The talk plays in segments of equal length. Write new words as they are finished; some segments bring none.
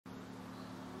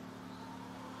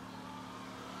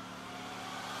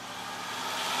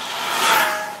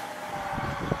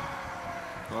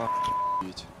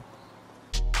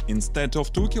Instead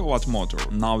of 2 kW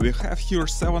motor, now we have here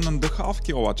 7.5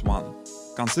 kW one.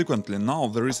 Consequently, now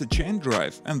there is a chain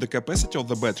drive and the capacity of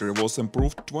the battery was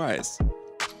improved twice.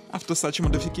 After such a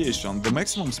modification, the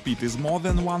maximum speed is more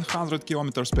than 100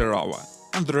 km per hour,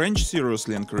 and the range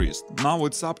seriously increased. Now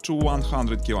it's up to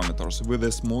 100 km with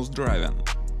a smooth driving.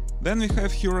 Then we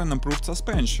have here an improved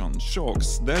suspension,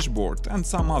 shocks, dashboard and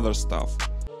some other stuff.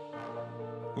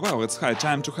 Well, it's high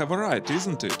time to have a ride,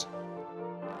 isn't it?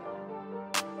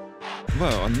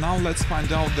 Well, and now let's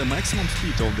find out the maximum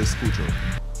speed of this scooter.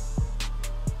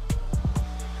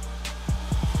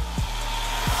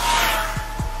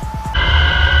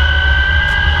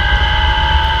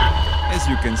 As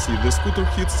you can see, the scooter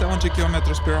hit 70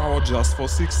 km per hour just for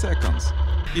 6 seconds.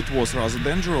 It was rather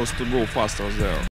dangerous to go faster there.